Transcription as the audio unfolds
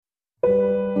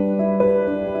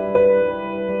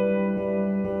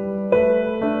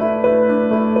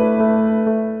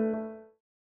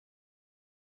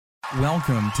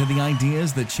Welcome to the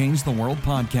Ideas That Change the World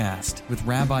podcast with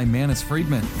Rabbi Manis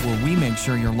Friedman, where we make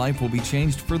sure your life will be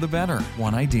changed for the better,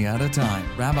 one idea at a time.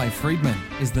 Rabbi Friedman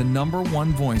is the #1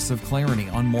 voice of clarity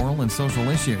on moral and social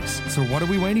issues. So what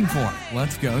are we waiting for?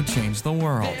 Let's go change the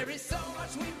world. There is so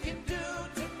much we can do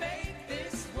to make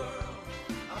this world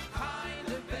a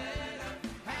kinder, better,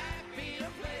 happier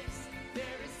place.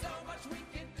 There is so much we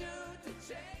can do to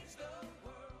change the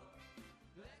world.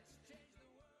 Let's change the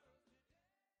world.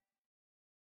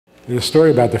 There's a story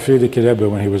about the Frierdiker Rebbe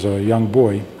when he was a young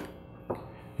boy.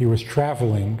 He was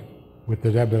traveling with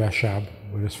the Rebbe Rashab,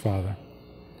 with his father.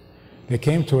 They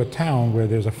came to a town where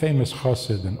there's a famous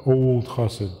chassid, an old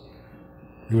chassid.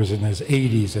 He was in his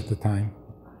 80s at the time.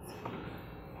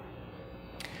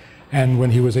 And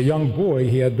when he was a young boy,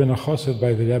 he had been a chassid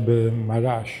by the Rebbe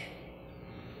Marash.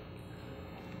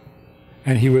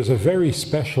 And he was a very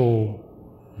special,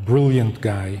 brilliant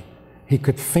guy. He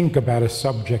could think about a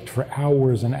subject for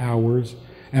hours and hours,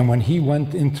 and when he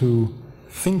went into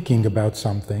thinking about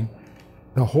something,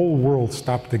 the whole world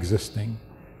stopped existing.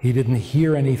 He didn't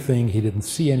hear anything, he didn't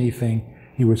see anything.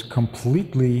 He was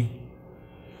completely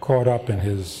caught up in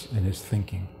his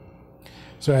thinking.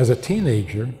 So as a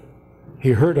teenager,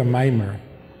 he heard a mimer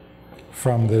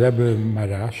from the Rebbe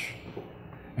Marash,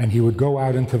 and he would go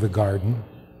out into the garden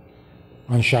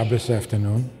on Shabbos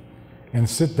afternoon and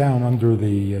sit down under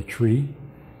the tree,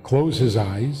 close his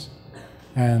eyes,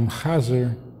 and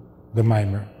chazer the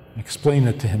mimer, explain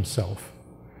it to himself.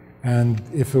 And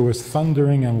if it was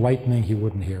thundering and lightning, he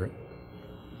wouldn't hear it.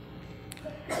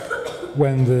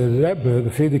 When the Rebbe, the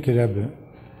Frierdiker Rebbe,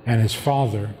 and his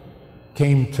father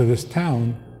came to this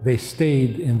town, they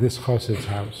stayed in this chassid's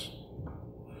house.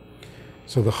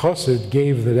 So the chassid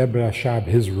gave the Rebbe Rashab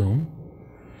his room,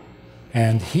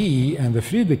 and he and the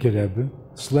Frierdiker Rebbe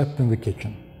slept in the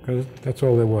kitchen, because that's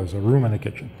all there was, a room and a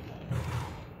kitchen.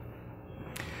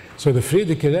 So the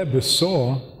Frierdiker Rebbe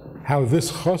saw how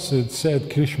this chassid said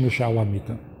Krishmish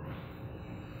Alamita.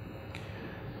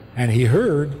 And he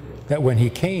heard that when he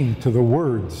came to the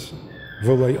words,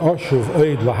 V'lei oshuv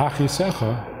oid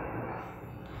lahachisecha,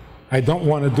 I don't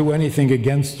want to do anything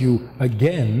against you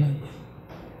again,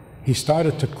 he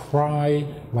started to cry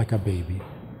like a baby.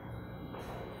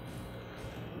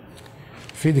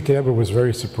 Frierdiker Rebbe was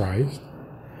very surprised.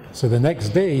 So the next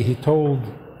day he told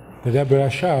the Rebbe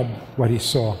Rashab what he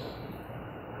saw.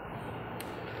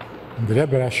 And the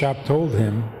Rebbe Rashab told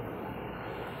him,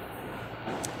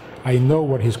 I know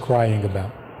what he's crying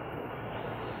about.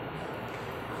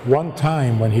 One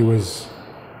time when he was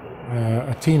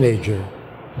a teenager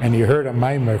and he heard a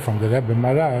mimer from the Rebbe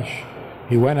Marash,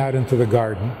 he went out into the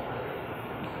garden.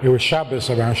 It was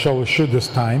Shabbos around Sholosh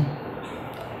Shudas time.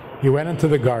 He went into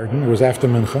the garden, it was after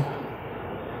Mincha.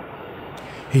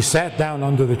 He sat down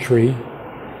under the tree,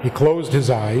 he closed his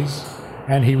eyes,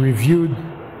 and he reviewed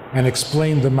and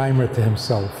explained the mimer to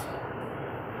himself.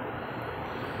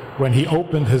 When he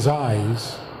opened his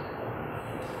eyes,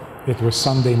 it was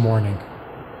Sunday morning,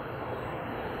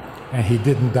 and he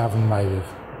didn't daven Ma'ariv.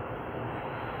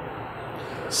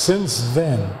 Since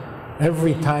then,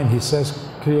 every time he says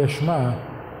Kriya Shema,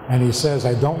 and he says,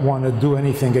 I don't want to do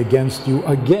anything against you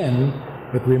again,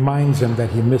 it reminds him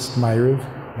that he missed Ma'ariv,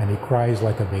 and he cries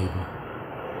like a baby.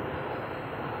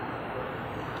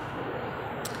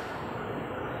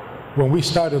 When we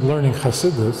started learning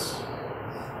Chassidus,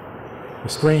 a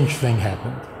strange thing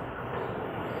happened.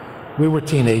 We were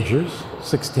teenagers,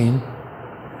 16,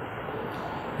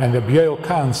 and Rabbi Yoel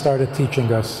Kahn started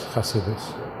teaching us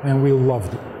Chassidus, and we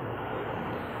loved it.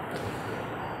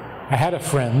 I had a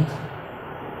friend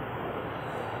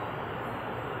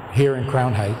here in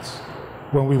Crown Heights.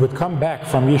 When we would come back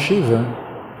from yeshiva,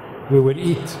 we would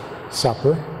eat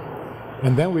supper,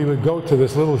 and then we would go to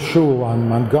this little shul on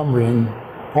Montgomery in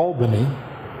Albany,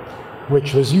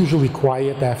 which was usually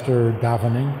quiet after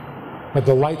davening, but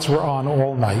the lights were on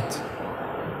all night.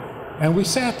 And we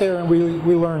sat there and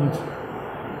we learned.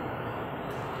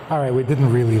 All right, we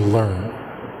didn't really learn.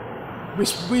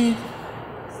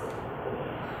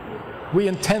 We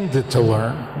intended to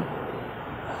learn.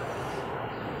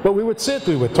 But we would sit,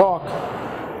 we would talk.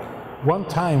 One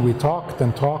time we talked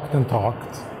and talked and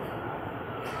talked.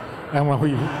 And when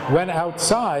we went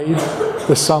outside,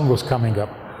 the sun was coming up.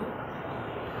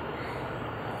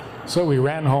 So we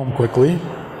ran home quickly,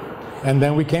 and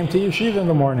then we came to yeshiva in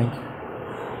the morning.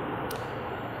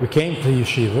 We came to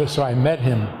yeshiva, so I met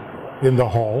him in the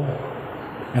hall,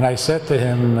 and I said to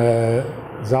him,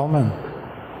 Zalman,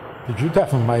 did you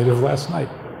daven Ma'ariv last night?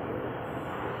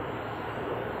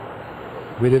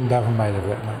 We didn't daven Ma'ariv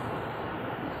that night.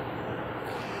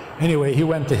 Anyway, he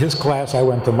went to his class, I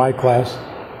went to my class,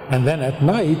 and then at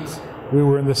night, we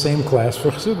were in the same class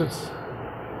for Chassidus.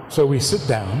 So we sit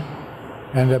down,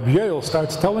 and Rabbi Yoel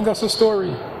starts telling us a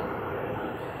story.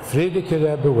 Frierdiker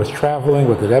Rebbe was traveling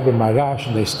with the Rebbe Marash,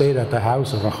 and they stayed at the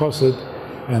house of a Chassid,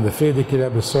 and the Frierdiker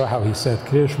Rebbe saw how he said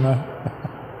Krishma,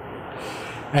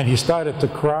 and he started to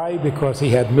cry because he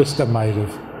had missed a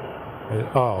Ma'ariv.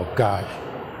 Oh, gosh.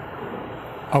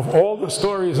 Of all the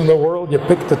stories in the world, you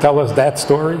picked to tell us that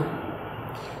story?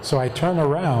 So I turn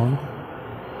around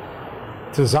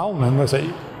to Zalman, I say,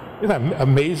 isn't that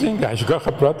amazing? I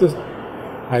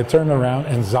turn around,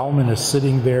 and Zalman is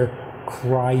sitting there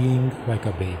crying like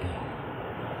a baby.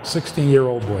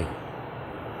 16-year-old boy.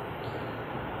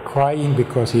 Crying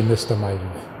because he missed a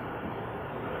Ma'ariv.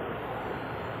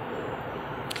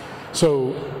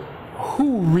 So,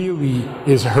 who really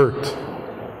is hurt?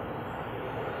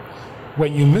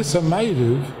 When you miss a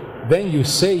Ma'ariv, then you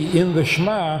say in the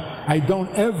Shema, I don't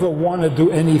ever want to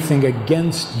do anything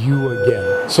against you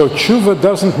again. So tshuva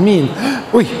doesn't mean,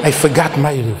 I forgot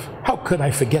Ma'ariv. How could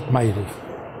I forget Ma'ariv?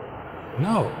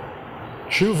 No.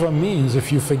 Tshuva means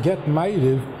if you forget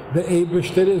Ma'ariv, the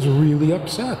Eibishter is really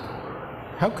upset.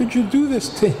 How could you do this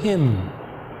to him?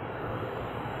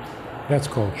 That's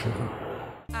called tshuva.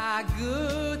 A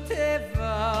gute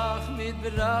Woche mit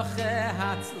Brache,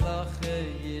 Hatzlache,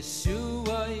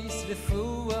 Yeshuois,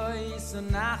 Refuois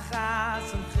und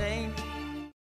Nachas und Chen.